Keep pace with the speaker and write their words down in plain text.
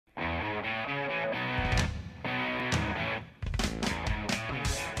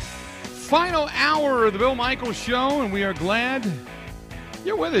Final hour of the Bill Michaels Show, and we are glad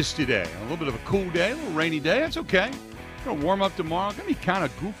you're with us today. A little bit of a cool day, a little rainy day. That's okay. Going to warm up tomorrow. Going to be kind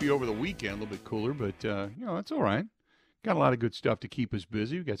of goofy over the weekend, a little bit cooler, but, that's all right. Got a lot of good stuff to keep us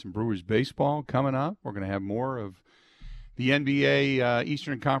busy. We've got some Brewers baseball coming up. We're going to have more of the NBA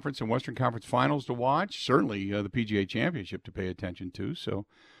Eastern Conference and Western Conference Finals to watch. Certainly the PGA Championship to pay attention to. So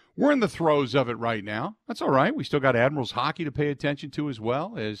we're in the throes of it right now. That's all right. We still got Admirals hockey to pay attention to as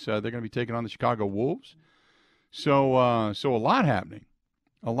well, as they're going to be taking on the Chicago Wolves. So a lot happening.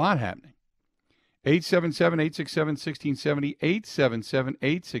 A lot happening. 877-867-1670,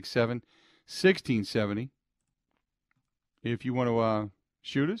 877-867-1670. If you want to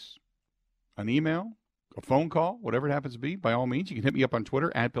shoot us an email, a phone call, whatever it happens to be, by all means, you can hit me up on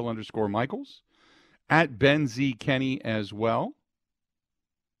Twitter, at Bill_Michaels, at Ben Z. Kenny as well.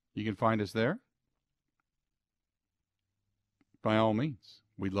 You can find us there. By all means,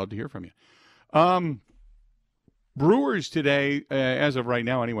 we'd love to hear from you. Brewers today, as of right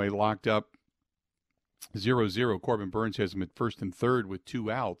now anyway, locked up 0-0. Corbin Burns has them at first and third with 2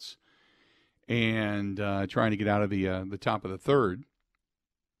 outs. And trying to get out of the top of the third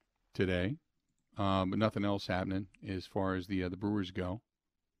today. But nothing else happening as far as the Brewers go.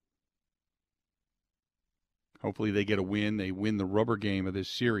 Hopefully they get a win. They win the rubber game of this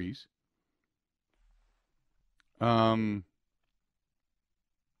series. What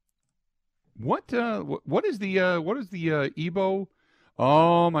is the Ebo?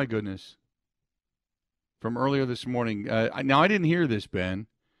 Oh my goodness! From earlier this morning. Now I didn't hear this, Ben.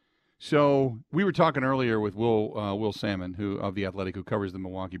 So we were talking earlier with Will Salmon, who of The Athletic, who covers the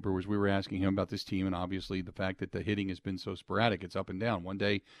Milwaukee Brewers. We were asking him about this team and obviously the fact that the hitting has been so sporadic. It's up and down. One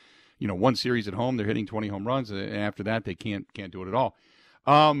day, one series at home, they're hitting 20 home runs, and after that, they can't do it at all.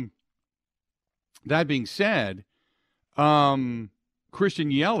 That being said, Christian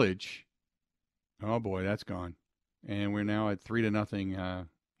Yelich, oh boy, that's gone, and we're now at 3-0,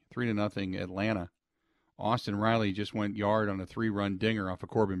 3-0 Atlanta. Austin Riley just went yard on a 3-run dinger off of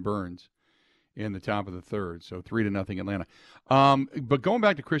Corbin Burns in the top of the third. So 3-0 Atlanta. But going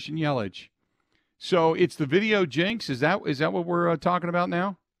back to Christian Yelich, so it's the video jinx. Is that what we're talking about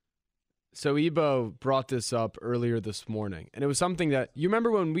now? So Ebo brought this up earlier this morning, and it was something that you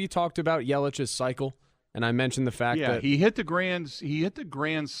remember when we talked about Yelich's cycle, and I mentioned the fact that he hit the grand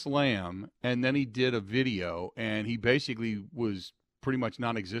slam, and then he did a video, and he basically was pretty much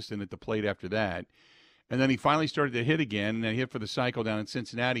non-existent at the plate after that. And then he finally started to hit again, and then he hit for the cycle down in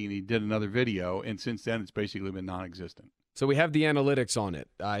Cincinnati, and he did another video, and since then it's basically been non-existent. So we have the analytics on it.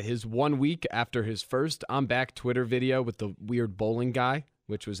 His 1 week after his first I'm Back Twitter video with the weird bowling guy,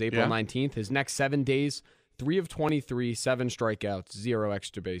 which was April 19th, his next 7 days, 3 of 23, 7 strikeouts, 0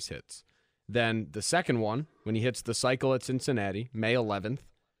 extra base hits. Then the second one, when he hits the cycle at Cincinnati, May 11th,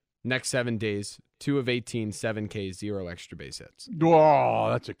 next 7 days, 2 of 18, 7 Ks, 0 extra base hits.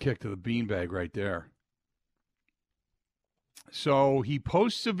 Oh, that's a kick to the beanbag right there. So he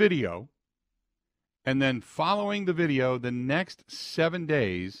posts a video, and then following the video, the next 7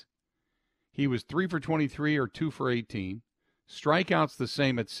 days, he was 3 for 23 or 2 for 18. Strikeouts the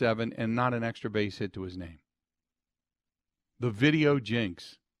same at 7, and not an extra base hit to his name. The video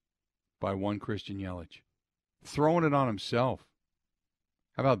jinx by one Christian Yelich. Throwing it on himself.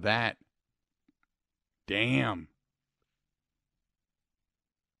 How about that? Damn.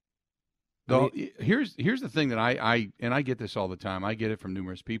 So here's the thing that I get this all the time. I get it from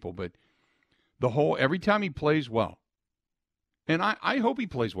numerous people, but every time he plays well, and I hope he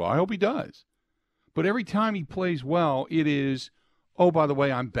plays well. I hope he does. But every time he plays well, it is, oh, by the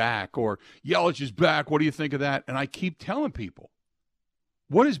way, I'm back, or Yelich is back. What do you think of that? And I keep telling people,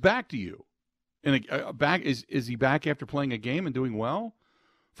 what is back to you? And back is he back after playing a game and doing well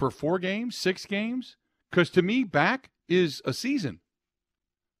for 4 games, 6 games? Because to me, back is a season.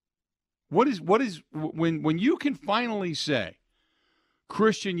 What is when you can finally say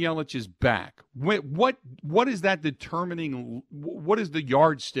Christian Yelich is back? What is that determining? What is the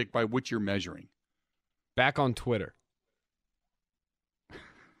yardstick by which you're measuring? Back on Twitter.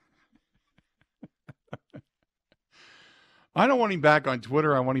 I don't want him back on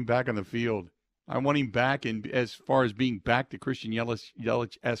Twitter. I want him back on the field. I want him back as far as being back to Christian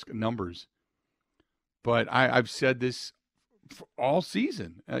Yelich-esque numbers. But I've said this all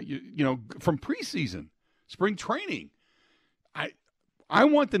season, from preseason, spring training. I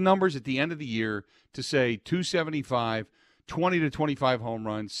want the numbers at the end of the year to say 275, 20 to 25 home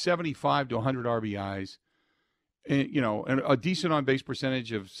runs, 75 to 100 RBIs, and a decent on-base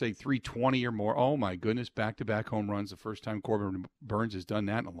percentage of, say, 320 or more. Oh, my goodness, back-to-back home runs, the first time Corbin Burns has done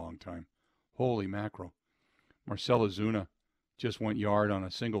that in a long time. Holy mackerel. Marcell Ozuna, just went yard on a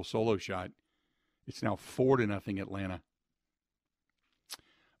single solo shot. It's now 4-0 Atlanta.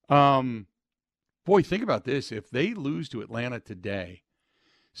 Boy, think about this. If they lose to Atlanta today,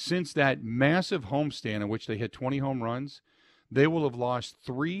 since that massive homestand in which they hit 20 home runs, they will have lost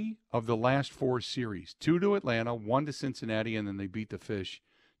 3 of the last 4 series. 2 to Atlanta, 1 to Cincinnati, and then they beat the Fish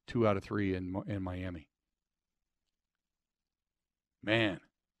 2 out of 3 in Miami. Man.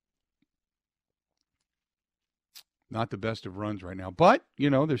 Not the best of runs right now. But,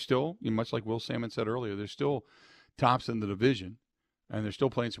 they're still, much like Will Salmon said earlier, they're still tops in the division, and they're still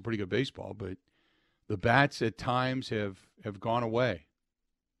playing some pretty good baseball. But the bats at times have gone away.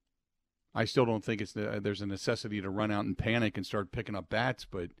 I still don't think there's a necessity to run out and panic and start picking up bats.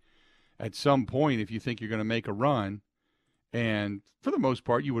 But at some point, if you think you're going to make a run, and for the most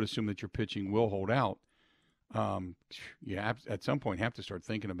part, you would assume that your pitching will hold out, you at some point have to start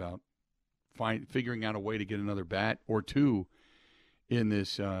thinking about figuring out a way to get another bat or 2 in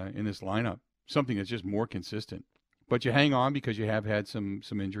this lineup, something that's just more consistent. But you hang on because you have had some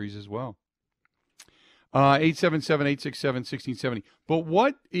injuries as well. 877-867-1670. But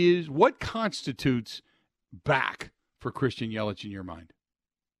what constitutes back for Christian Yelich in your mind?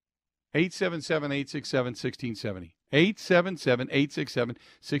 877-867-1670.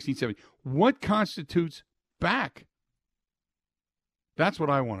 877-867-1670. What constitutes back? That's what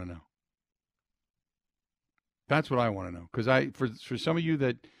I want to know. That's what I want to know. Because for some of you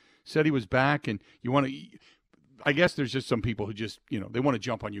that said he was back and you want to, I guess there's just some people who just, they want to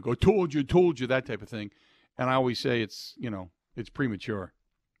jump on you, go, told you, that type of thing. And I always say it's premature.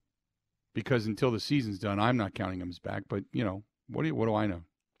 Because until the season's done, I'm not counting him as back. But, what do I know?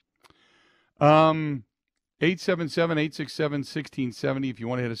 877-867-1670. If you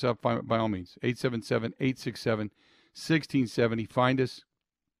want to hit us up, by all means. 877-867-1670. Find us.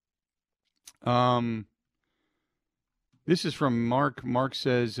 This is from Mark. Mark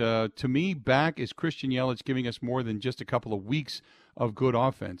says, to me, back is Christian Yelich giving us more than just a couple of weeks of good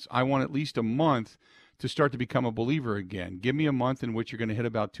offense. I want at least a month to start to become a believer again. Give me a month in which you're going to hit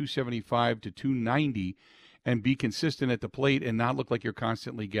about 275 to 290 and be consistent at the plate and not look like you're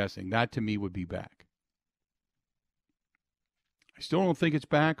constantly guessing. That, to me, would be back. I still don't think it's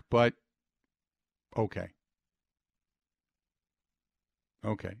back, but okay.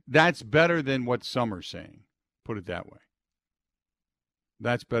 Okay. That's better than what Summer's saying. Put it that way.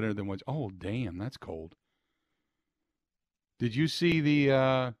 That's better than what's... Oh, damn, that's cold. Did you see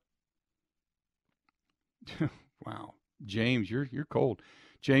the... Wow. James, you're cold.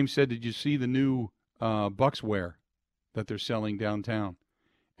 James said, did you see the new Bucks wear that they're selling downtown?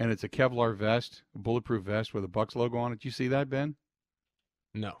 And it's a Kevlar vest, a bulletproof vest with a Bucks logo on it. Did you see that, Ben?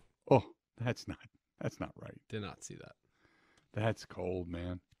 No. Oh, that's not right. Did not see that. That's cold,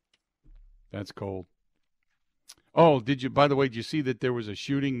 man. That's cold. Oh, by the way, did you see that there was a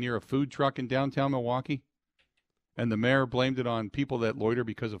shooting near a food truck in downtown Milwaukee? And the mayor blamed it on people that loiter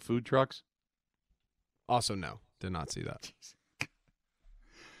because of food trucks? Also, no. Did not see that.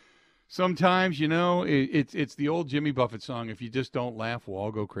 Sometimes, it's the old Jimmy Buffett song, if you just don't laugh, we'll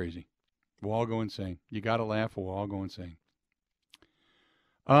all go crazy. We'll all go insane. You got to laugh or we'll all go insane.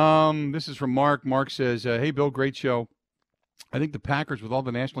 This is from Mark. Mark says, hey, Bill, great show. I think the Packers, with all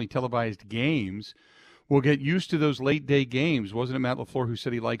the nationally televised games, will get used to those late-day games. Wasn't it Matt LaFleur who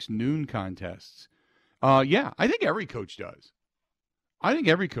said he likes noon contests? Yeah, I think every coach does. I think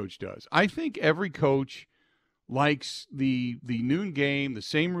every coach likes the noon game, the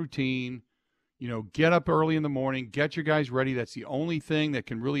same routine. Get up early in the morning, get your guys ready. That's the only thing that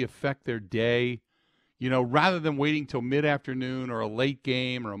can really affect their day. Rather than waiting till mid-afternoon or a late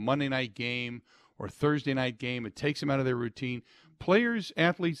game or a Monday night game or Thursday night game, it takes them out of their routine. Players,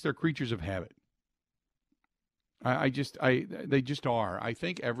 athletes, they're creatures of habit. They just are. I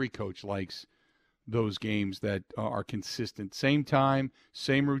think every coach likes those games that are consistent. Same time,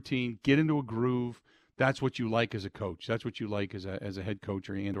 same routine, get into a groove. That's what you like as a coach. That's what you like as a head coach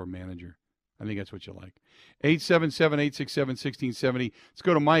or manager. I think that's what you like. 877-867-1670. Let's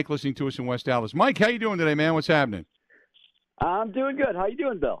go to Mike listening to us in West Dallas. Mike, how you doing today, man? What's happening? I'm doing good. How you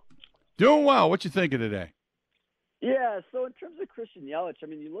doing, Bill? Doing well. What you thinking today? Yeah, so in terms of Christian Yelich,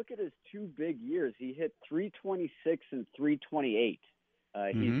 you look at his 2 big years. He hit 326 and 328.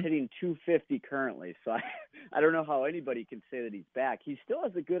 He's hitting 250 currently, so I don't know how anybody can say that he's back. He still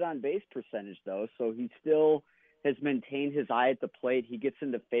has a good on-base percentage, though, so he still has maintained his eye at the plate. He gets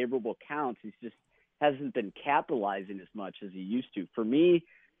into favorable counts. He just hasn't been capitalizing as much as he used to. For me,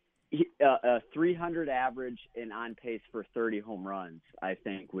 a 300 average and on pace for 30 home runs, I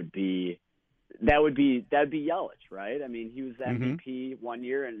think would be Yelich, right? He was MVP one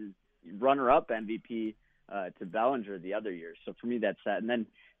year and runner-up MVP to Bellinger the other year. So for me, that's that. And then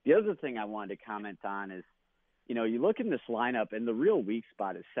the other thing I wanted to comment on is, you look in this lineup, and the real weak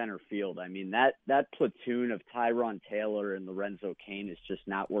spot is center field. I mean, that platoon of Tyrone Taylor and Lorenzo Cain is just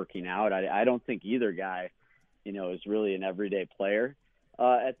not working out. I don't think either guy, is really an everyday player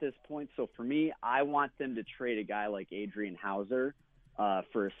at this point. So for me, I want them to trade a guy like Adrian Hauser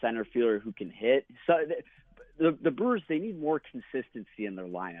for a center fielder who can hit. So the Brewers, they need more consistency in their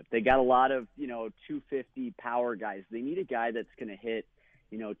lineup. They got a lot of, 250 power guys. They need a guy that's going to hit,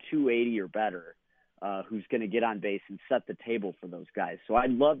 280 or better. Who's going to get on base and set the table for those guys. So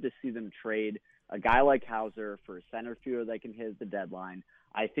I'd love to see them trade a guy like Hauser for a center fielder that can hit at the deadline.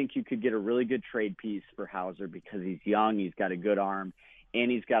 I think you could get a really good trade piece for Hauser because he's young, he's got a good arm,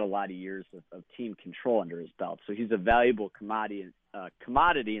 and he's got a lot of years of team control under his belt. So he's a valuable commodity in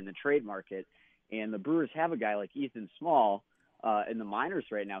the trade market. And the Brewers have a guy like Ethan Small in the minors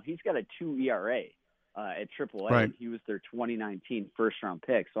right now. He's got a 2 ERA. At AAA, right. He was their 2019 first-round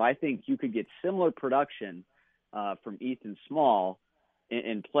pick. So I think you could get similar production from Ethan Small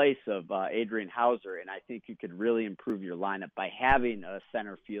in place of Adrian Hauser, and I think you could really improve your lineup by having a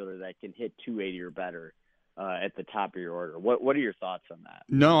center fielder that can hit 280 or better at the top of your order. What are your thoughts on that?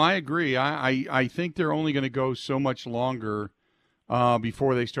 No, I agree. I think they're only going to go so much longer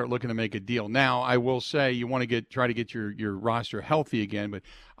before they start looking to make a deal. Now, I will say you want to try to get your roster healthy again, but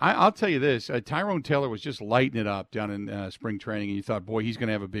I'll tell you this: Tyrone Taylor was just lighting it up down in spring training, and you thought, boy, he's going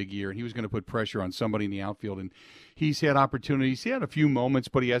to have a big year, and he was going to put pressure on somebody in the outfield. And he's had opportunities. He had a few moments,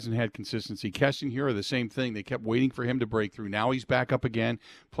 but he hasn't had consistency. Keston, Hiura, the same thing. They kept waiting for him to break through. Now he's back up again,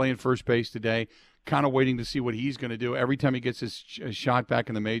 playing first base today. Kind of waiting to see what he's going to do. Every time he gets his shot back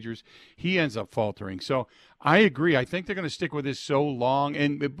in the majors, he ends up faltering. So I agree. I think they're going to stick with this so long.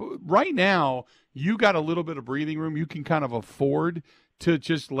 And right now, you got a little bit of breathing room. You can kind of afford to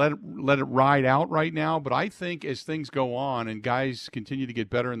just let it ride out right now. But I think as things go on and guys continue to get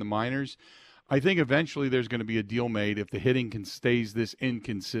better in the minors, I think eventually there's going to be a deal made if the hitting stays this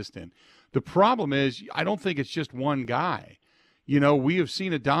inconsistent. The problem is I don't think it's just one guy. We have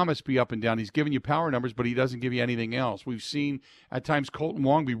seen Adames be up and down. He's giving you power numbers, but he doesn't give you anything else. We've seen at times Colton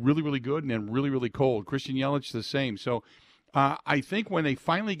Wong be really, really good and then really, really cold. Christian Yelich the same. So I think when they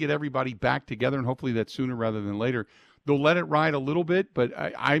finally get everybody back together, and hopefully that's sooner rather than later, they'll let it ride a little bit. But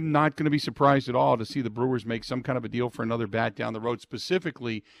I'm not going to be surprised at all to see the Brewers make some kind of a deal for another bat down the road,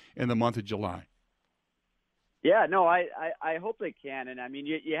 specifically in the month of July. Yeah, no, I hope they can. And, I mean,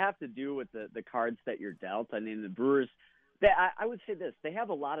 you have to do with the cards that you're dealt. I mean, the Brewers – I would say this. They have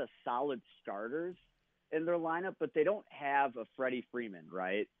a lot of solid starters in their lineup, but they don't have a Freddie Freeman,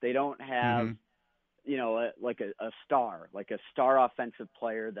 right? They don't have, a star offensive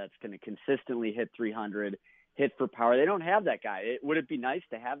player that's going to consistently hit 300, hit for power. They don't have that guy. Would it be nice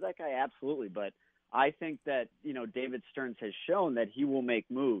to have that guy? Absolutely. But I think that, David Stearns has shown that he will make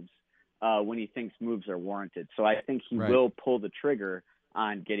moves when he thinks moves are warranted. So I think he will pull the trigger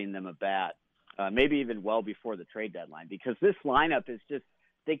on getting them a bat. Maybe even well before the trade deadline, because this lineup is just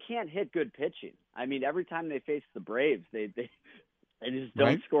they can't hit good pitching. I mean, every time they face the Braves, they just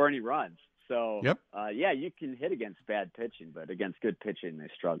don't score any runs. So, you can hit against bad pitching, but against good pitching, they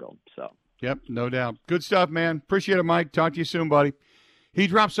struggle. So, no doubt. Good stuff, man. Appreciate it, Mike. Talk to you soon, buddy. He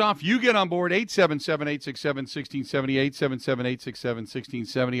drops off. You get on board, 877-867-1670,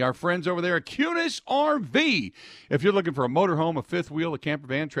 877-867-1670. Our friends over there at Kunis RV. If you're looking for a motorhome, a fifth wheel, a camper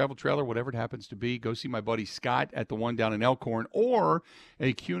van, travel trailer, whatever it happens to be, go see my buddy Scott at the one down in Elkhorn or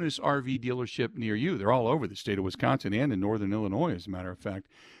a Kunis RV dealership near you. They're all over the state of Wisconsin and in northern Illinois, as a matter of fact.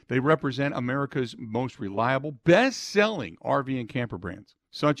 They represent America's most reliable, best-selling RV and camper brands,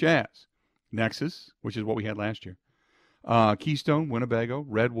 such as Nexus, which is what we had last year, Keystone, Winnebago,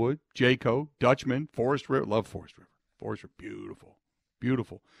 Redwood, Jayco, Dutchman, Forest River. Love Forest River. Forest River, beautiful,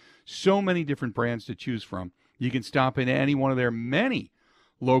 beautiful. So many different brands to choose from. You can stop in any one of their many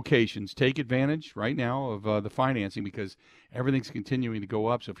locations. Take advantage right now of the financing because everything's continuing to go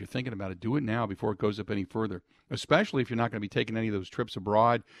up. So if you're thinking about it, do it now before it goes up any further, especially if you're not going to be taking any of those trips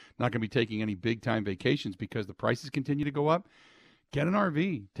abroad, not going to be taking any big-time vacations because the prices continue to go up. Get an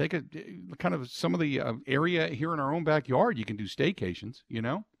RV. Take a kind of some of the area here in our own backyard. You can do staycations,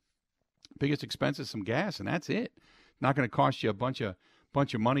 Biggest expense is some gas, and that's it. Not going to cost you a bunch of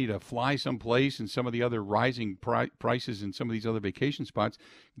money to fly someplace and some of the other rising prices in some of these other vacation spots.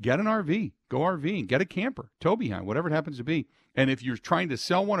 Get an RV. Go RVing. Get a camper. Tow behind, whatever it happens to be. And if you're trying to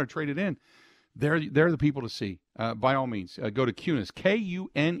sell one or trade it in, they're the people to see. By all means, go to Kunis,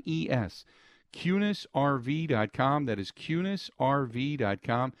 Kunes. KunisRV.com. That is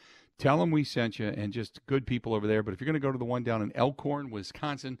KunisRV.com. Tell them we sent you and just good people over there. But if you're going to go to the one down in Elkhorn,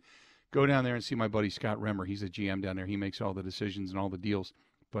 Wisconsin, go down there and see my buddy Scott Remmer. He's a GM down there. He makes all the decisions and all the deals.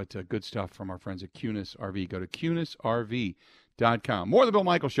 But good stuff from our friends at Kunis RV. Go to kunisrv.com. More of the Bill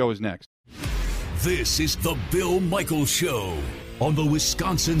Michaels Show is next. This is the Bill Michaels Show on the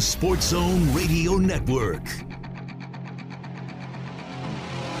Wisconsin Sports Zone Radio Network.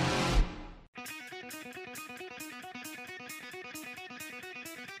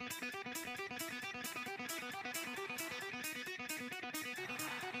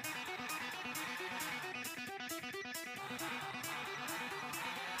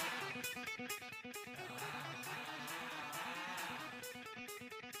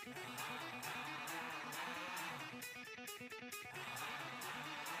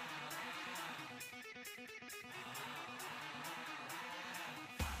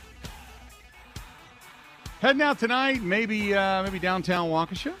 Heading out tonight, maybe downtown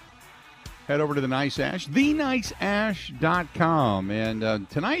Waukesha. Head over to the Nice Ash, theniceash.com. And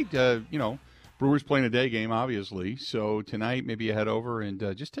tonight, Brewers playing a day game, obviously. So tonight, maybe you head over and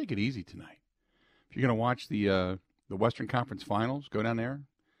just take it easy tonight. If you're going to watch the Western Conference Finals, go down there,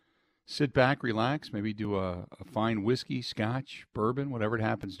 sit back, relax, maybe do a fine whiskey, scotch, bourbon, whatever it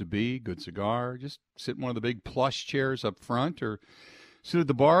happens to be, good cigar. Just sit in one of the big plush chairs up front or sit at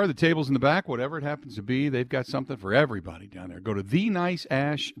the bar, the tables in the back, whatever it happens to be. They've got something for everybody down there. Go to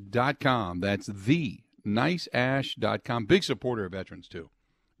theniceash.com. That's theniceash.com. Big supporter of veterans, too.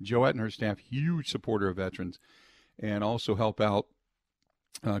 Joette and her staff, huge supporter of veterans, and also help out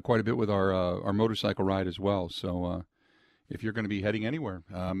quite a bit with our motorcycle ride as well. So if you're going to be heading anywhere,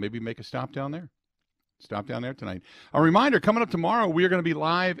 maybe make a stop down there. Stop down there tonight. A reminder, coming up tomorrow, we are going to be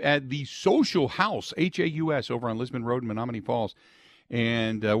live at the Social House, Haus, over on Lisbon Road in Menominee Falls.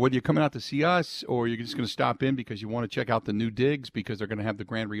 And whether you're coming out to see us or you're just going to stop in because you want to check out the new digs because they're going to have the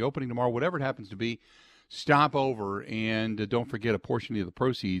grand reopening tomorrow, whatever it happens to be, stop over. And don't forget, a portion of the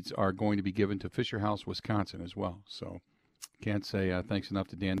proceeds are going to be given to Fisher House, Wisconsin as well. So can't say thanks enough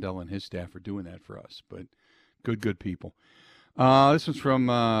to Dan Dell and his staff for doing that for us. But good people. This one's from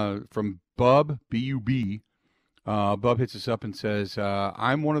Bub, B-U-B. Bub hits us up and says,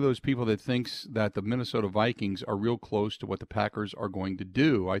 I'm one of those people that thinks that the Minnesota Vikings are real close to what the Packers are going to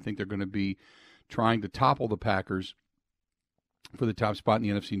do. I think they're going to be trying to topple the Packers for the top spot in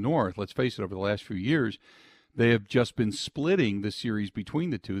the NFC North. Let's face it, over the last few years, they have just been splitting the series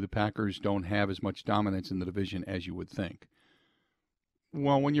between the two. The Packers don't have as much dominance in the division as you would think.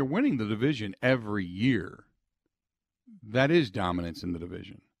 Well, when you're winning the division every year, that is dominance in the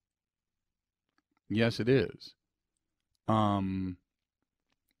division. Yes, it is. And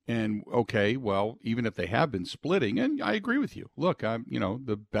okay, well, even if they have been splitting, and I agree with you. Look,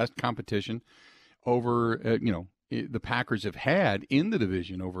 the best competition over, the Packers have had in the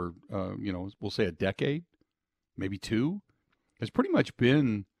division over, we'll say a decade, maybe two, has pretty much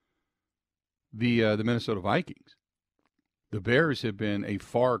been the Minnesota Vikings. The Bears have been a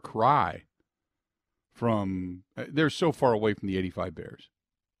far cry from. They're so far away from the '85 Bears.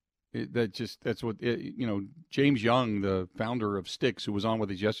 That's what James Young, the founder of Styx, who was on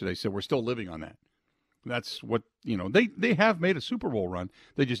with us yesterday, said we're still living on that. That's what they have made a Super Bowl run.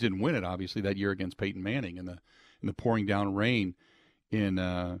 They just didn't win it, obviously, that year against Peyton Manning in the pouring down rain in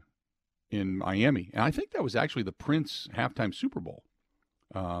Miami. And I think that was actually the Prince halftime Super Bowl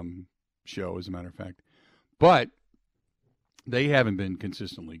show, as a matter of fact. But they haven't been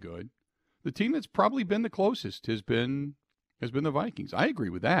consistently good. The team that's probably been the closest has been the Vikings. I agree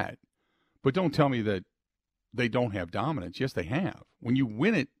with that. But don't tell me that they don't have dominance. Yes, they have. When you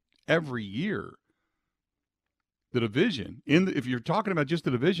win it every year, the division, if you're talking about just the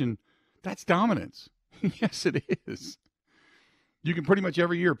division, that's dominance. Yes, it is. You can pretty much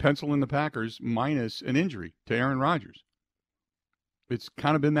every year pencil in the Packers minus an injury to Aaron Rodgers. It's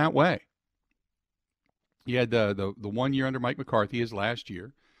kind of been that way. You had the 1 year under Mike McCarthy, his last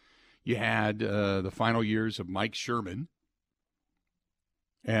year. You had the final years of Mike Sherman,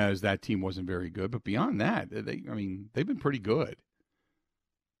 as that team wasn't very good. But beyond that, they've been pretty good.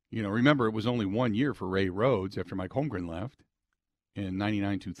 Remember, it was only 1 year for Ray Rhodes after Mike Holmgren left in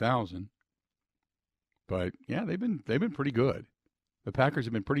 99-2000. But, yeah, they've been pretty good. The Packers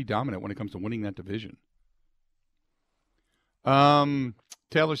have been pretty dominant when it comes to winning that division.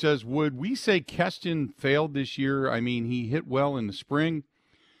 Taylor says, would we say Keston failed this year? I mean, he hit well in the spring.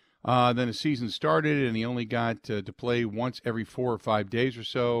 Then the season started, and he only got to play once every 4 or 5 days or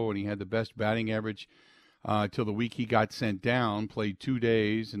so, and he had the best batting average till the week he got sent down, played 2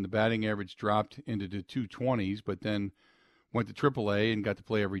 days, and the batting average dropped into the 220s, but then went to AAA and got to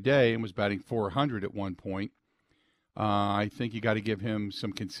play every day and was batting 400 at one point. I think you got to give him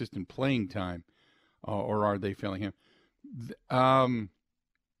some consistent playing time, or are they failing him?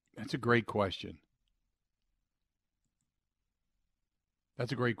 That's a great question.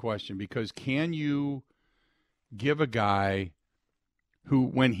 That's a great question because can you give a guy who,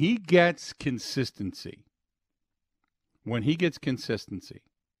 when he gets consistency,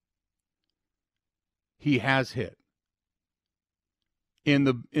 he has hit. In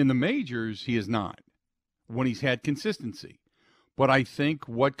the majors, he is not when he's had consistency. But I think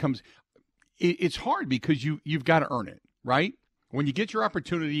what comes, it's hard because you've got to earn it, right? When you get your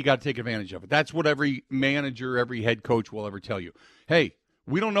opportunity, you got to take advantage of it. That's what every manager, every head coach will ever tell you. Hey,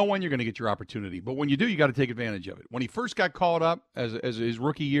 we don't know when you're going to get your opportunity, but when you do, you got to take advantage of it. When he first got called up as his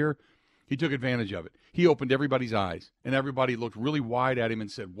rookie year, he took advantage of it. He opened everybody's eyes, and everybody looked really wide at him and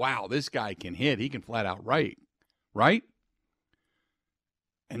said, wow, this guy can hit. He can flat out right?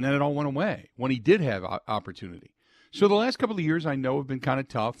 And then it all went away when he did have opportunity. So the last couple of years I know have been kind of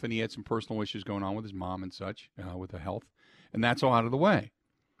tough, and he had some personal issues going on with his mom and such, with the health, and that's all out of the way.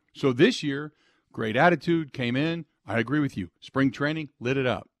 So this year, great attitude, came in. I agree with you. Spring training, lit it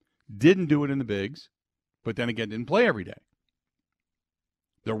up. Didn't do it in the bigs, but then again, didn't play every day.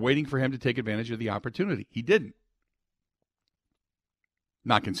 They're waiting for him to take advantage of the opportunity. He didn't.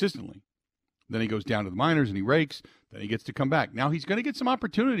 Not consistently. Then he goes down to the minors and he rakes. Then he gets to come back. Now he's going to get some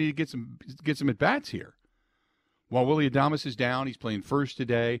opportunity to get some at-bats here. While Willie Adames is down, he's playing first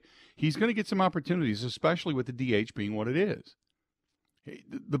today. He's going to get some opportunities, especially with the DH being what it is.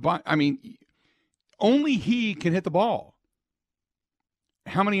 Only he can hit the ball.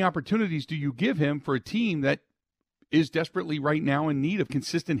 How many opportunities do you give him for a team that is desperately right now in need of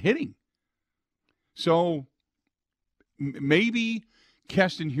consistent hitting? So maybe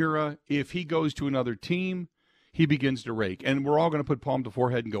Keston Hiura, if he goes to another team, he begins to rake. And we're all going to put palm to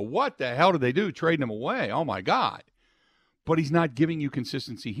forehead and go, what the hell did they do trading him away? Oh, my God. But he's not giving you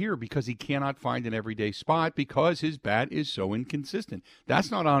consistency here because he cannot find an everyday spot because his bat is so inconsistent. That's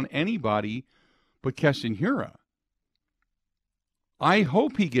not on anybody but Keston Hiura. I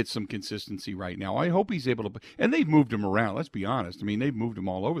hope he gets some consistency right now. I hope he's able to. And they've moved him around. Let's be honest. I mean, they've moved him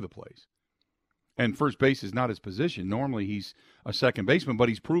all over the place. And first base is not his position. Normally he's a second baseman, but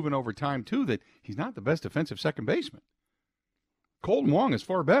he's proven over time, too, that he's not the best defensive second baseman. Kolten Wong is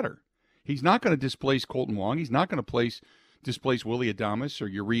far better. He's not going to displace Kolten Wong. He's not going to displace Willie Adames or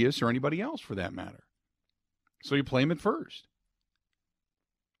Urias or anybody else for that matter. So you play him at first.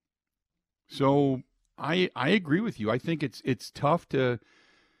 So I agree with you. I think it's tough to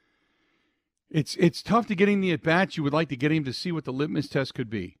tough to get him the at-bats. You would like to get him to see what the litmus test could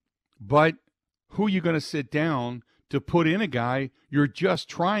be. But who are you going to sit down to put in a guy you're just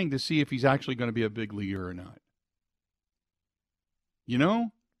trying to see if he's actually going to be a big leaguer or not? You know?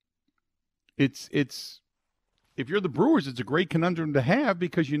 It's if you're the Brewers, it's a great conundrum to have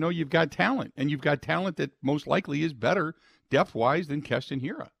because you know you've got talent, and you've got talent that most likely is better depth-wise than Keston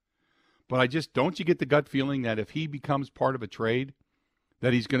Hiura. But don't you get the gut feeling that if he becomes part of a trade,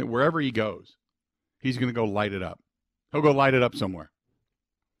 that he's going to, wherever he goes, he's going to go light it up. He'll go light it up somewhere.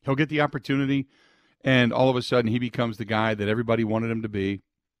 He'll get the opportunity, and all of a sudden he becomes the guy that everybody wanted him to be,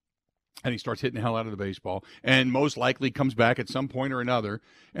 and he starts hitting the hell out of the baseball, and most likely comes back at some point or another,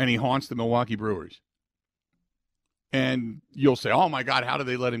 and he haunts the Milwaukee Brewers. And you'll say, oh, my God, how did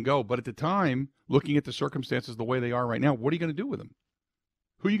they let him go? But at the time, looking at the circumstances the way they are right now, what are you going to do with him?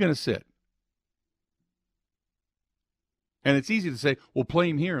 Who are you going to sit? And it's easy to say, well, play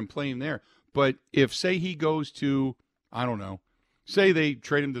him here and play him there. But if, say, he goes to, I don't know, say they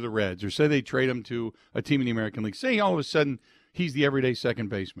trade him to the Reds or say they trade him to a team in the American League, say all of a sudden he's the everyday second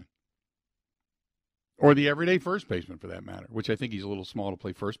baseman or the everyday first baseman for that matter, which I think he's a little small to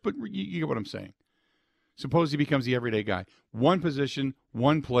play first, but you get what I'm saying. Suppose he becomes the everyday guy. One position,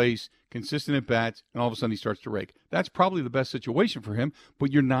 one place, consistent at bats, and all of a sudden he starts to rake. That's probably the best situation for him,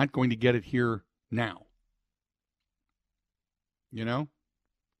 but you're not going to get it here now. You know?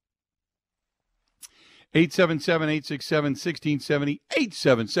 877-867-1670,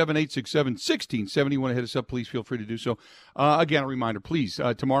 877-867-1670. You want to hit us up, please feel free to do so. Again, a reminder, please,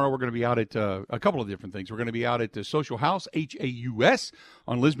 tomorrow we're going to be out at a couple of different things. We're going to be out at the Social House, Haus,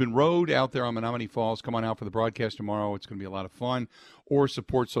 on Lisbon Road out there on Menominee Falls. Come on out for the broadcast tomorrow. It's going to be a lot of fun. Or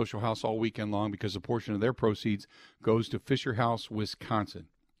support Social House all weekend long because a portion of their proceeds goes to Fisher House, Wisconsin.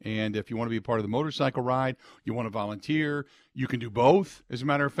 And if you want to be a part of the motorcycle ride, you want to volunteer, you can do both, as a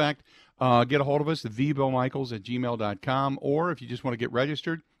matter of fact. Get a hold of us at thebillmichaels@gmail.com. Or if you just want to get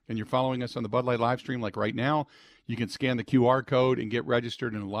registered and you're following us on the Bud Light live stream like right now, you can scan the QR code and get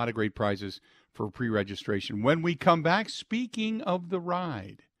registered, and a lot of great prizes for pre-registration. When we come back, speaking of the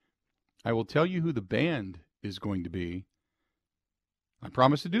ride, I will tell you who the band is going to be. I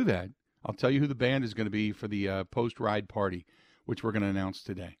promise to do that. I'll tell you who the band is going to be for the post-ride party. which we're going to announce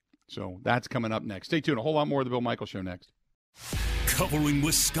today. So that's coming up next. Stay tuned. A whole lot more of the Bill Michaels Show next. Covering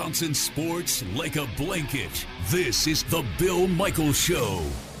Wisconsin sports like a blanket. This is the Bill Michaels Show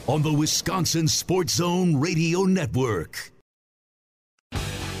on the Wisconsin Sports Zone Radio Network.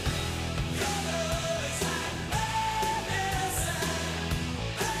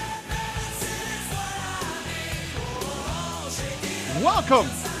 Welcome.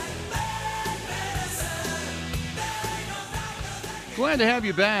 Glad to have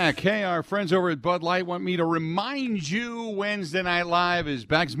you back. Hey, our friends over at Bud Light want me to remind you Wednesday Night Live is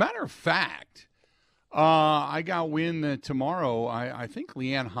back. As a matter of fact, I got wind tomorrow. I think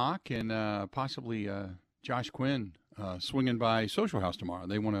Leanne Hawk and possibly Josh Quinn swinging by Social House tomorrow.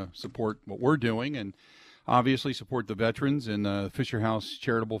 They want to support what we're doing and obviously support the veterans and the Fisher House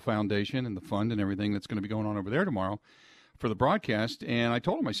Charitable Foundation and the fund and everything that's going to be going on over there tomorrow for the broadcast. And I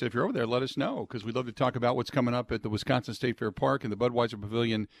told him, I said, if you're over there, let us know, because we'd love to talk about what's coming up at the Wisconsin State Fair Park and the Budweiser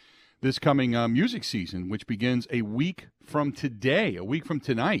Pavilion this coming music season, which begins a week from today, a week from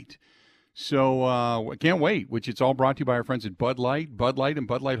tonight. So I can't wait, which it's all brought to you by our friends at Bud Light and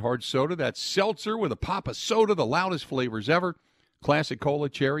Bud Light Hard Soda. That's seltzer with a pop of soda, the loudest flavors ever. Classic cola,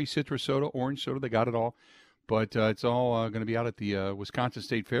 cherry, citrus soda, orange soda, they got it all. But it's all going to be out at the Wisconsin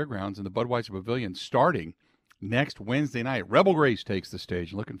State Fairgrounds in the Budweiser Pavilion starting next Wednesday night. Rebel Grace takes the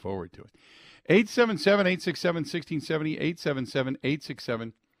stage. Looking forward to it. 877-867-1670,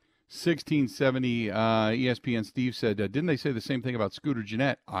 877-867-1670. ESPN Steve said, didn't they say the same thing about Scooter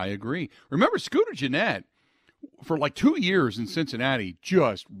Gennett? I agree. Remember, Scooter Gennett, for like 2 years in Cincinnati,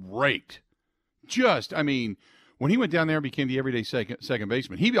 just raked. When he went down there and became the everyday second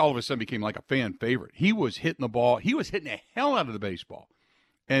baseman, he all of a sudden became like a fan favorite. He was hitting the ball. He was hitting the hell out of the baseball.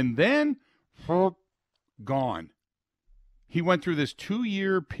 And then, gone. He went through this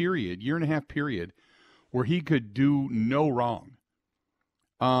 2-year period, year and a half period, where he could do no wrong.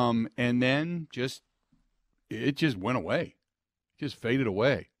 And then it just went away. It just faded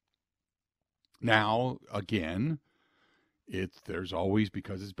away. Now, again, there's always,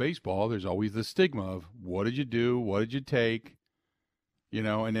 because it's baseball, there's always the stigma of what did you do? What did you take?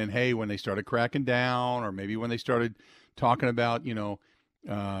 And then, hey, when they started cracking down, or maybe when they started talking about,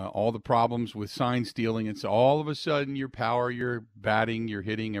 all the problems with sign stealing, it's all of a sudden your power, your batting, your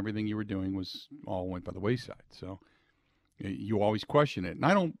hitting, everything you were doing all went by the wayside. So you always question it, and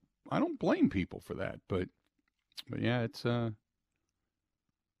I don't blame people for that, but yeah, it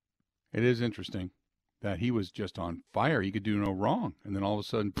is interesting that he was just on fire. He could do no wrong, and then all of a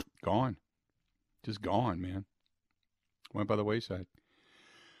sudden, gone, just gone, man. Went by the wayside.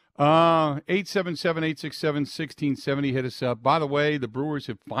 877-867-1670. Hit us up. By the way, the Brewers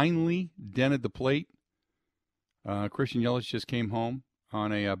have finally dented the plate. Christian Yelich just came home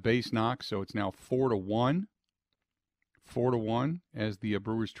on a base knock, so it's now 4-1. 4-1 as the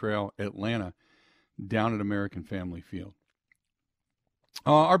Brewers trail Atlanta down at American Family Field.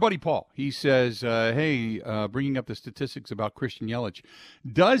 Our buddy Paul, he says, bringing up the statistics about Christian Yelich,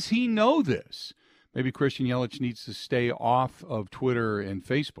 does he know this? Maybe Christian Yelich needs to stay off of Twitter and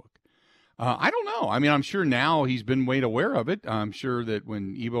Facebook. I don't know. I'm sure now he's been made aware of it. I'm sure that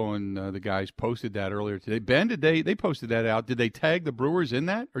when Ebo and the guys posted that earlier today, Ben, they posted that out. Did they tag the Brewers in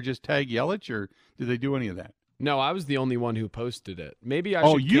that, or just tag Yelich, or did they do any of that? No, I was the only one who posted it. Maybe I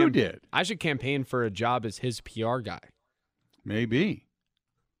should. You did. I should campaign for a job as his PR guy. Maybe.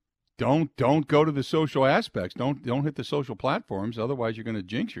 Don't go to the social aspects. Don't hit the social platforms. Otherwise, you're going to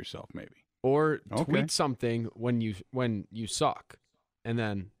jinx yourself. Maybe. Or tweet something when you suck, and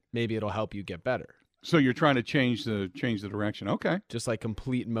then maybe it'll help you get better. So you're trying to change the direction. Okay. Just like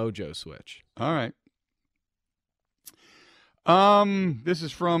complete mojo switch. All right. This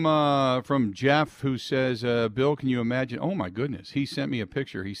is from Jeff, who says, Bill, can you imagine? Oh my goodness. He sent me a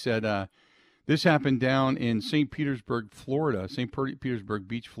picture. He said, this happened down in St. Petersburg, Florida, St. Petersburg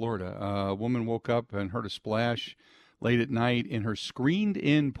Beach, Florida. A woman woke up and heard a splash late at night in her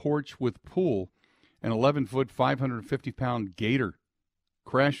screened-in porch with pool. An 11-foot, 550-pound gator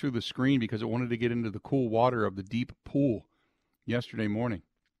crashed through the screen because it wanted to get into the cool water of the deep pool yesterday morning.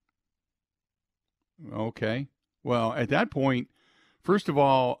 Okay. Well, at that point, first of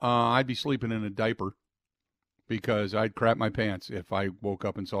all, I'd be sleeping in a diaper because I'd crap my pants if I woke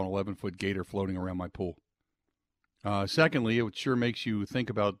up and saw an 11-foot gator floating around my pool. Secondly, it sure makes you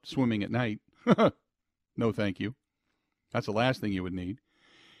think about swimming at night. No, thank you. That's the last thing you would need.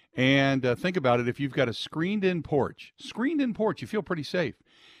 And think about it. If you've got a screened-in porch, you feel pretty safe.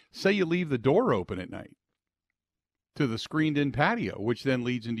 Say you leave the door open at night to the screened-in patio, which then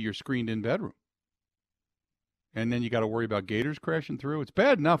leads into your screened-in bedroom. And then you got to worry about gators crashing through. It's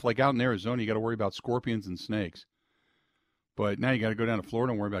bad enough, like out in Arizona, you got to worry about scorpions and snakes. But now you got to go down to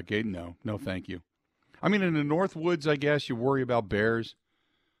Florida and worry about gating. No, thank you. I mean, in the North Woods, I guess you worry about bears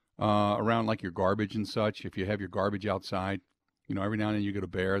around like your garbage and such. If you have your garbage outside, every now and then you get a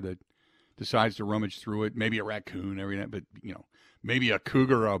bear that decides to rummage through it. Maybe a raccoon every night, but maybe a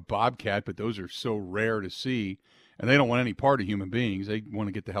cougar or a bobcat. But those are so rare to see, and they don't want any part of human beings. They want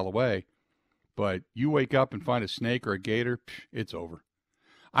to get the hell away. But you wake up and find a snake or a gator, it's over.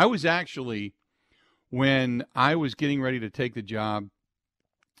 I was actually, when I was getting ready to take the job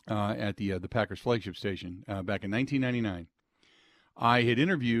at the Packers flagship station back in 1999, I had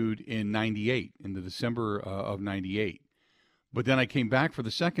interviewed in 98, in the December of 98. But then I came back for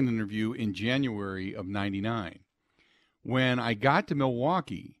the second interview in January of 99. When I got to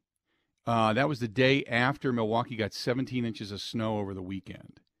Milwaukee, that was the day after Milwaukee got 17 inches of snow over the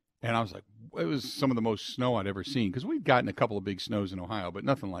weekend. And I was like, it was some of the most snow I'd ever seen, because we'd gotten a couple of big snows in Ohio, but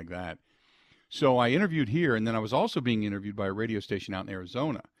nothing like that. So I interviewed here, and then I was also being interviewed by a radio station out in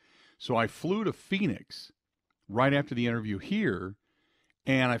Arizona. So I flew to Phoenix right after the interview here,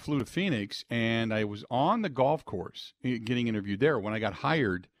 and I flew to Phoenix, and I was on the golf course getting interviewed there. When I got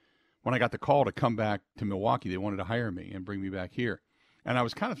hired, when I got the call to come back to Milwaukee, they wanted to hire me and bring me back here. And I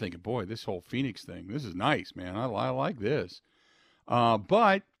was kind of thinking, boy, this whole Phoenix thing, this is nice, man. I like this.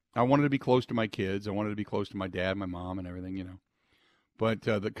 But I wanted to be close to my kids. I wanted to be close to my dad, my mom, and everything, But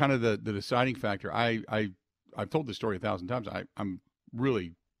the deciding factor, I've told this story 1,000 times. I'm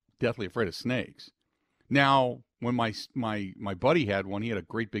really deathly afraid of snakes. Now, when my buddy had one, he had a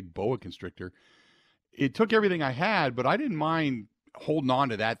great big boa constrictor. It took everything I had, but I didn't mind holding on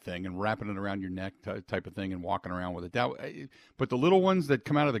to that thing and wrapping it around your neck type of thing and walking around with it. But the little ones that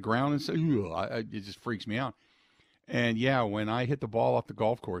come out of the ground and say, it just freaks me out. And, yeah, when I hit the ball off the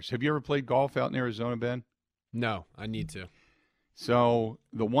golf course. Have you ever played golf out in Arizona, Ben? No, I need to. So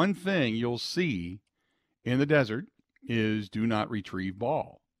the one thing you'll see in the desert is do not retrieve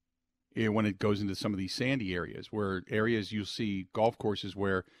ball when it goes into some of these sandy areas, you'll see golf courses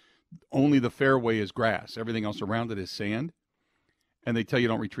where only the fairway is grass. Everything else around it is sand. And they tell you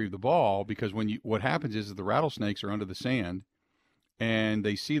don't retrieve the ball because what happens is the rattlesnakes are under the sand and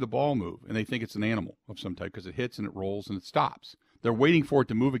they see the ball move and they think it's an animal of some type because it hits and it rolls and it stops. They're waiting for it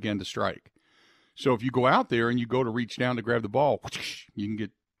to move again to strike. So if you go out there and you go to reach down to grab the ball, you can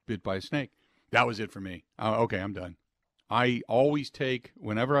get bit by a snake. That was it for me. Okay, I'm done. I always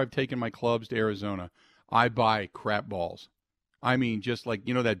whenever I've taken my clubs to Arizona, I buy crap balls. I mean, just like,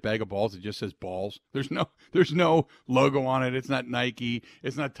 that bag of balls that just says balls. There's no logo on it. It's not Nike.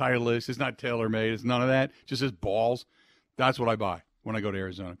 It's not Titleist. It's not TaylorMade. It's none of that. It just says balls. That's what I buy when I go to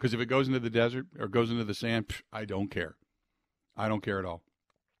Arizona. Because if it goes into the desert or goes into the sand, I don't care. I don't care at all.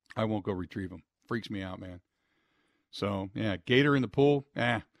 I won't go retrieve them. Freaks me out, man. So, yeah, gator in the pool,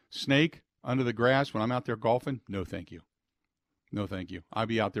 snake under the grass when I'm out there golfing, no thank you. No thank you. I'll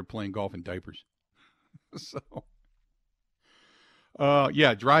be out there playing golf in diapers. So,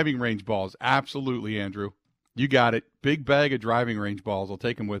 driving range balls. Absolutely, Andrew. You got it. Big bag of driving range balls. I'll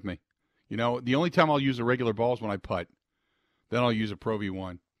take them with me. The only time I'll use a regular ball is when I putt. Then I'll use a Pro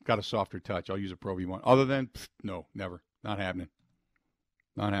V1. Got a softer touch. I'll use a Pro V1. Other than, no, never. Not happening.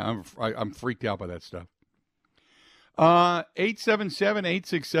 I'm freaked out by that stuff.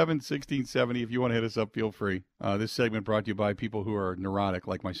 877-867-1670. If you want to hit us up, feel free. This segment brought to you by people who are neurotic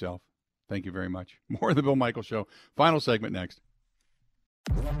like myself. Thank you very much. More of the Bill Michaels Show. Final segment next.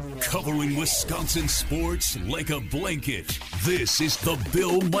 Covering Wisconsin sports like a blanket. This is the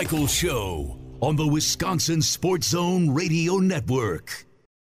Bill Michaels Show on the Wisconsin Sports Zone Radio Network.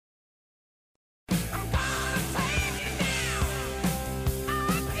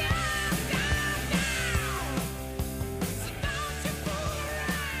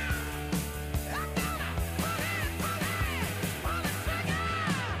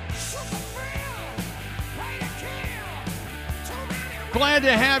 Glad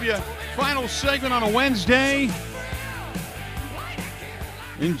to have you. Final segment on a Wednesday.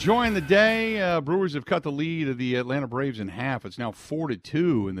 Enjoying the day. Brewers have cut the lead of the Atlanta Braves in half. It's now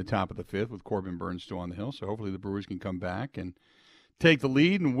 4-2 in the top of the fifth with Corbin Burns still on the hill. So hopefully the Brewers can come back and take the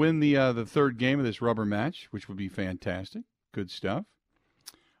lead and win the third game of this rubber match, which would be fantastic. Good stuff.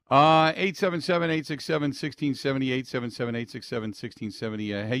 877-867-1670,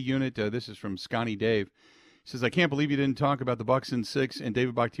 877-867-1670. Hey, Unit, this is from Scotty Dave. He says, I can't believe you didn't talk about the Bucks in 6 and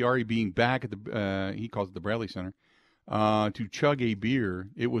David Bakhtiari being back at the, he calls it the Bradley Center, to chug a beer.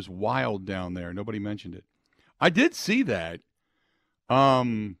 It was wild down there. Nobody mentioned it. I did see that.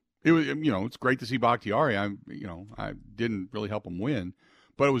 It was, it's great to see Bakhtiari. I didn't really help him win,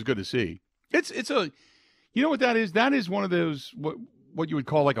 but it was good to see. It's a, you know what that is? That is one of those, what you would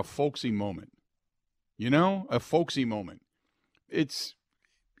call like a folksy moment. A folksy moment. it's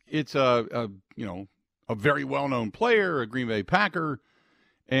a very well-known player, a Green Bay Packer,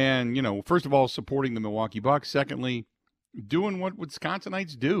 and first of all, supporting the Milwaukee Bucks. Secondly, doing what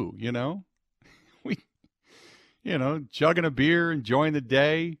Wisconsinites do. Chugging a beer, enjoying the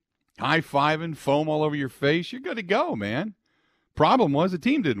day, high-fiving, foam all over your face. You're good to go, man. Problem was the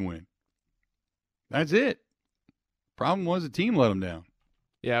team didn't win. That's it. Problem was the team let them down.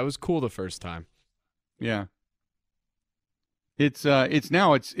 Yeah, it was cool the first time. Yeah. It's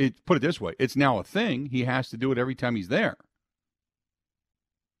put it this way. It's now a thing. He has to do it every time he's there.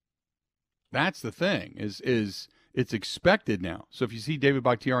 That's the thing. Is it's expected now. So if you see David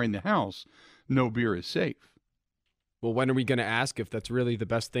Bakhtiari in the house, no beer is safe. Well, when are we going to ask if that's really the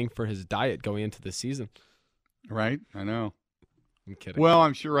best thing for his diet going into the season? Right? I know. I'm kidding. Well,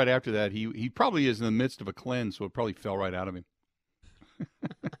 I'm sure right after that he probably is in the midst of a cleanse, so it probably fell right out of him.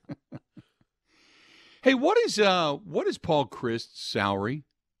 Hey, what is Paul Christ's salary?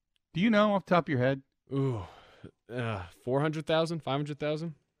 Do you know off the top of your head? Ooh, 400,000,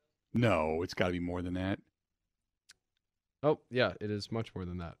 500,000? No, it's got to be more than that. Oh, yeah, it is much more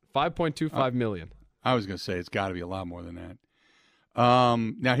than that. 5.25 million. I was going to say it's got to be a lot more than that.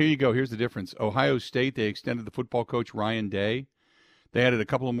 Now, here you go. Here's the difference. Ohio State, they extended the football coach Ryan Day. They added a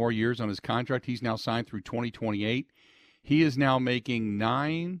couple of more years on his contract. He's now signed through 2028. He is now making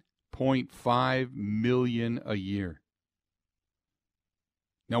 $9.5 million a year.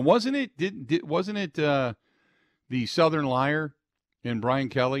 Now, wasn't it the Southern Liar and Brian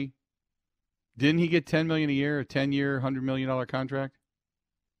Kelly? Didn't he get $10 million a year, a 10-year, $100 million contract?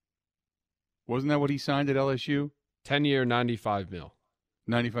 Wasn't that what he signed at LSU? 10-year, 95 mil.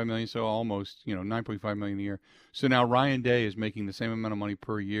 95 million, so almost, $9.5 million a year. So now Ryan Day is making the same amount of money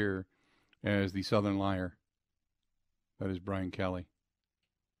per year as the Southern Liar. That is Brian Kelly.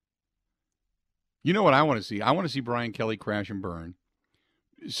 You know what I want to see? I want to see Brian Kelly crash and burn.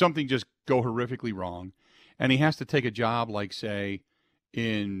 Something just go horrifically wrong. And he has to take a job like, say,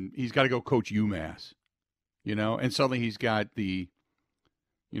 he's got to go coach UMass, and suddenly he's got the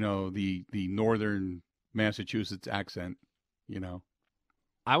northern Massachusetts accent,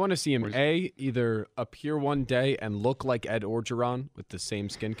 I want to see him, either appear one day and look like Ed Orgeron with the same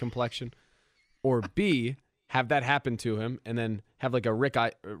skin complexion, or B, have that happen to him and then have like a Rick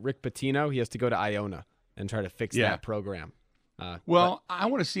Pitino. He has to go to Iona and try to fix that program. I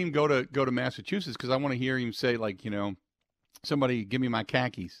want to see him go to Massachusetts because I want to hear him say, like, somebody give me my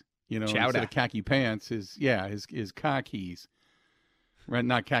khakis, instead of khaki pants, his khakis. Right,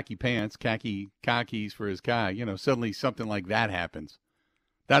 not khaki pants, khakis for his guy. Suddenly something like that happens.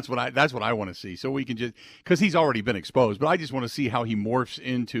 That's what I want to see. So we can just, because he's already been exposed, but I just want to see how he morphs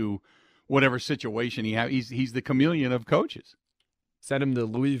into whatever situation he has. He's the chameleon of coaches. Send him to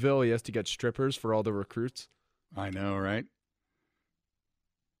Louisville. He has to get strippers for all the recruits. I know, right?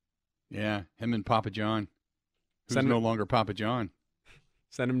 Yeah, him and Papa John. Who's no longer Papa John.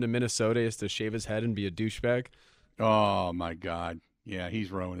 Send him to Minnesota. He has to shave his head and be a douchebag. Oh, my God. Yeah,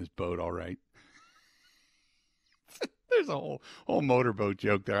 he's rowing his boat all right. There's a whole motorboat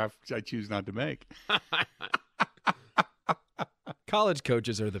joke there I choose not to make. College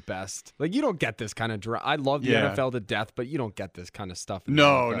coaches are the best. Like, you don't get this kind of drama. I love the NFL to death, but you don't get this kind of stuff.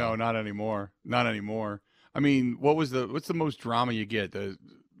 No, not anymore. Not anymore. I mean, what's the most drama you get?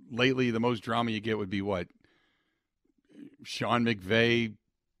 Lately, the most drama you get would be what? Sean McVay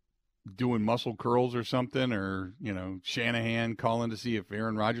doing muscle curls or something, or, Shanahan calling to see if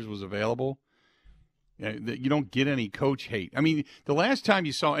Aaron Rodgers was available. You don't get any coach hate. I mean, the last time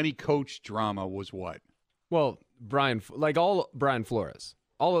you saw any coach drama was what? Well, Brian Flores.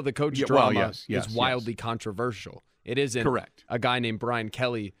 All of the coach drama is wildly controversial. It isn't correct. A guy named Brian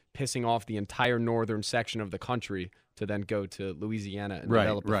Kelly pissing off the entire northern section of the country to then go to Louisiana and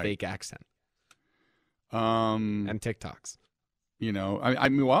develop a fake accent. And TikToks.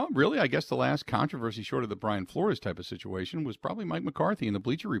 Really, I guess the last controversy short of the Brian Flores type of situation was probably Mike McCarthy in the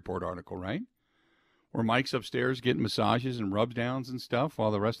Bleacher Report article, right? Where Mike's upstairs getting massages and rub downs and stuff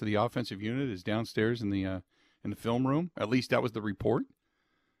while the rest of the offensive unit is downstairs in the film room. At least that was the report.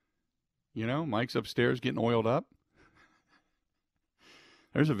 Mike's upstairs getting oiled up.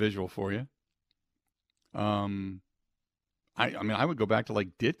 There's a visual for you. I would go back to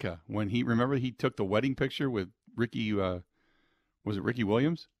like Ditka when he took the wedding picture with Ricky. Was it Ricky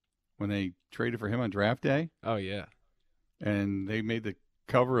Williams when they traded for him on draft day? Oh yeah, and they made the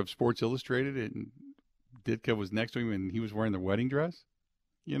cover of Sports Illustrated, and Ditka was next to him, and he was wearing the wedding dress.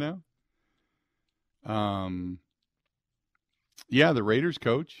 The Raiders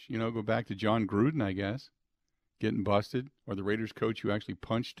coach. Go back to John Gruden, I guess, getting busted, or the Raiders coach who actually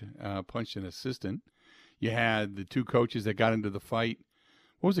punched an assistant. You had the two coaches that got into the fight.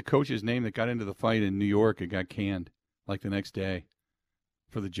 What was the coach's name that got into the fight in New York and got canned like the next day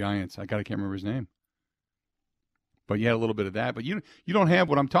for the Giants? I can't remember his name. But you had a little bit of that. But you don't have,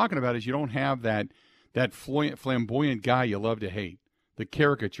 what I'm talking about is you don't have that flamboyant guy you love to hate, the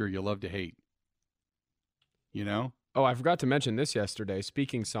caricature you love to hate. You know? Oh, I forgot to mention this yesterday.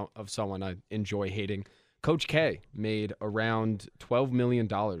 Speaking of someone I enjoy hating, Coach K made around $12 million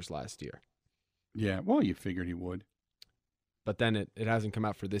last year. Yeah, well, you figured he would. But then it hasn't come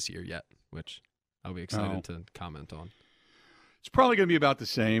out for this year yet, which I'll be excited to comment on. It's probably going to be about the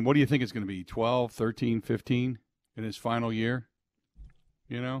same. What do you think it's going to be, 12, 13, 15 in his final year?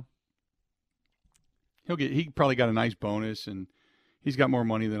 You know? He probably got a nice bonus, and he's got more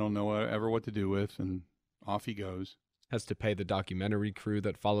money than he'll know ever what to do with, and off he goes. Has to pay the documentary crew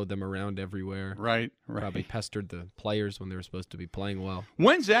that followed them around everywhere. Right. Probably pestered the players when they were supposed to be playing well.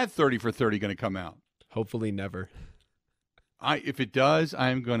 When's that 30 for 30 going to come out? Hopefully never. If it does,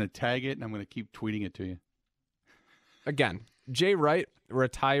 I'm going to tag it, and I'm going to keep tweeting it to you. Again, Jay Wright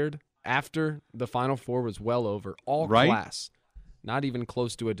retired after the Final Four was well over. All right? Class. Not even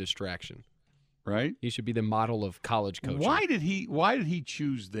close to a distraction. Right? He should be the model of college coaching. Why did he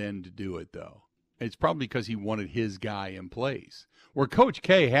choose then to do it, though? It's probably because he wanted his guy in place. Where Coach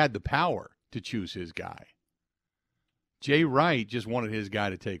K had the power to choose his guy. Jay Wright just wanted his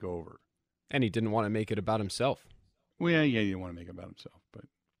guy to take over. And he didn't want to make it about himself. Well, yeah, he didn't want to make it about himself. But,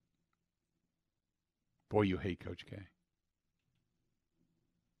 boy, you hate Coach K.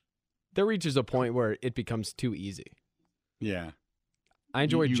 There reaches a point where it becomes too easy. Yeah. I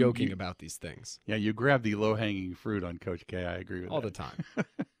enjoy joking about these things. Yeah, you grab the low-hanging fruit on Coach K. I agree with that. All the time.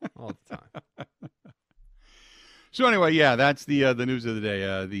 All the time. So anyway, yeah, that's the news of the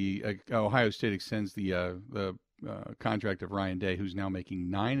day. The Ohio State extends the contract of Ryan Day, who's now making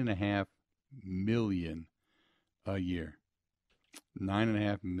 $9.5 million a year.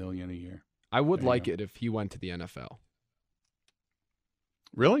 $9.5 million a year. I would like it if he went to the NFL.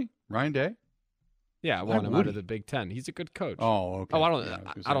 Really, Ryan Day? Yeah, I want him out of the Big Ten. He's a good coach. Oh, okay. Oh,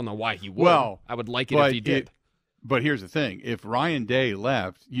 I don't know why he would. Well, I would like it if he did. But here's the thing: if Ryan Day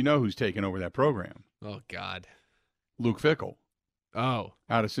left, you know who's taking over that program? Oh God, Luke Fickell. Oh,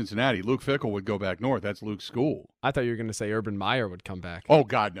 out of Cincinnati. Luke Fickell would go back north. That's Luke's school. I thought you were going to say Urban Meyer would come back. Oh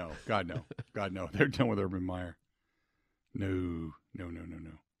God, no, God no, God no. They're done with Urban Meyer. No.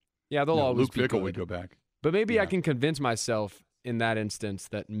 Yeah, they'll always Luke be Fickell good. would go back. But maybe I can convince myself in that instance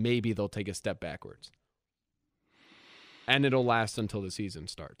that maybe they'll take a step backwards. And it'll last until the season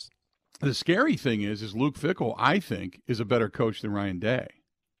starts. The scary thing is Luke Fickell, I think, is a better coach than Ryan Day.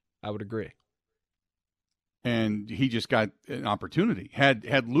 I would agree. And he just got an opportunity.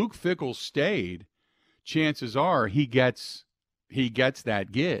 Had Luke Fickell stayed, chances are he gets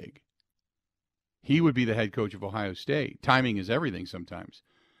that gig. He would be the head coach of Ohio State. Timing is everything sometimes.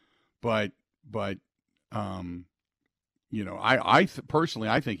 But personally,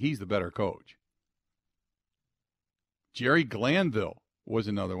 I think he's the better coach. Jerry Glanville was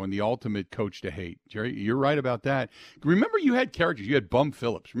another one, the ultimate coach to hate. Jerry, you're right about that. Remember, you had characters. You had Bum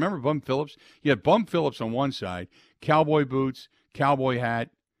Phillips. Remember Bum Phillips? You had Bum Phillips on one side, cowboy boots, cowboy hat,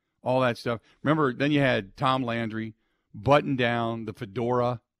 all that stuff. Remember, then you had Tom Landry, button down, the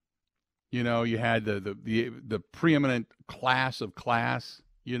fedora. You know, you had the preeminent class of class.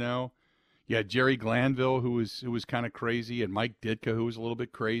 You know, you had Jerry Glanville, who was kind of crazy, and Mike Ditka, who was a little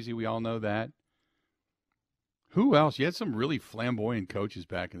bit crazy. We all know that. Who else? You had some really flamboyant coaches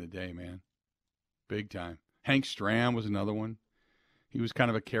back in the day, man. Big time. Hank Stram was another one. He was kind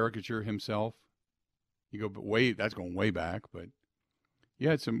of a caricature himself. You go that's going way back, but you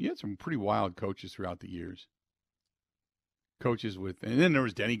had some pretty wild coaches throughout the years. And then there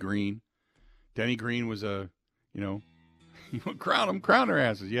was Denny Green. Denny Green was crown their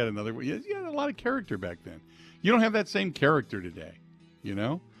asses. You had another one. You had a lot of character back then. You don't have that same character today, you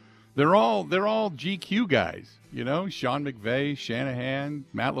know? They're all GQ guys, you know, Sean McVay, Shanahan,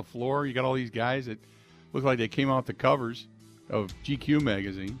 Matt LaFleur. You got all these guys that look like they came off the covers of GQ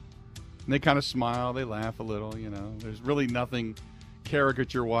magazine. And they kind of smile, they laugh a little, you know. There's really nothing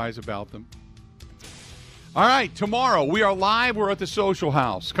caricature-wise about them. All right, tomorrow we are live. We're at the Social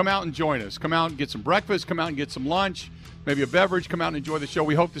House. Come out and join us. Come out and get some breakfast. Come out and get some lunch, maybe a beverage. Come out and enjoy the show.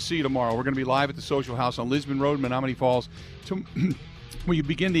 We hope to see you tomorrow. We're going to be live at the Social House on Lisbon Road, Menominee Falls. We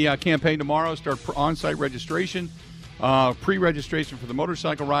begin the campaign tomorrow, start on-site registration, pre-registration for the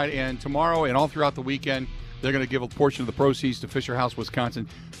motorcycle ride, and tomorrow and all throughout the weekend, they're going to give a portion of the proceeds to Fisher House, Wisconsin.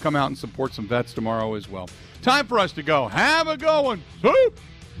 Come out and support some vets tomorrow as well. Time for us to go. Have a good one.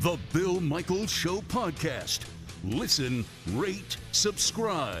 The Bill Michaels Show podcast. Listen, rate,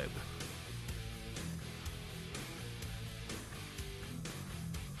 subscribe.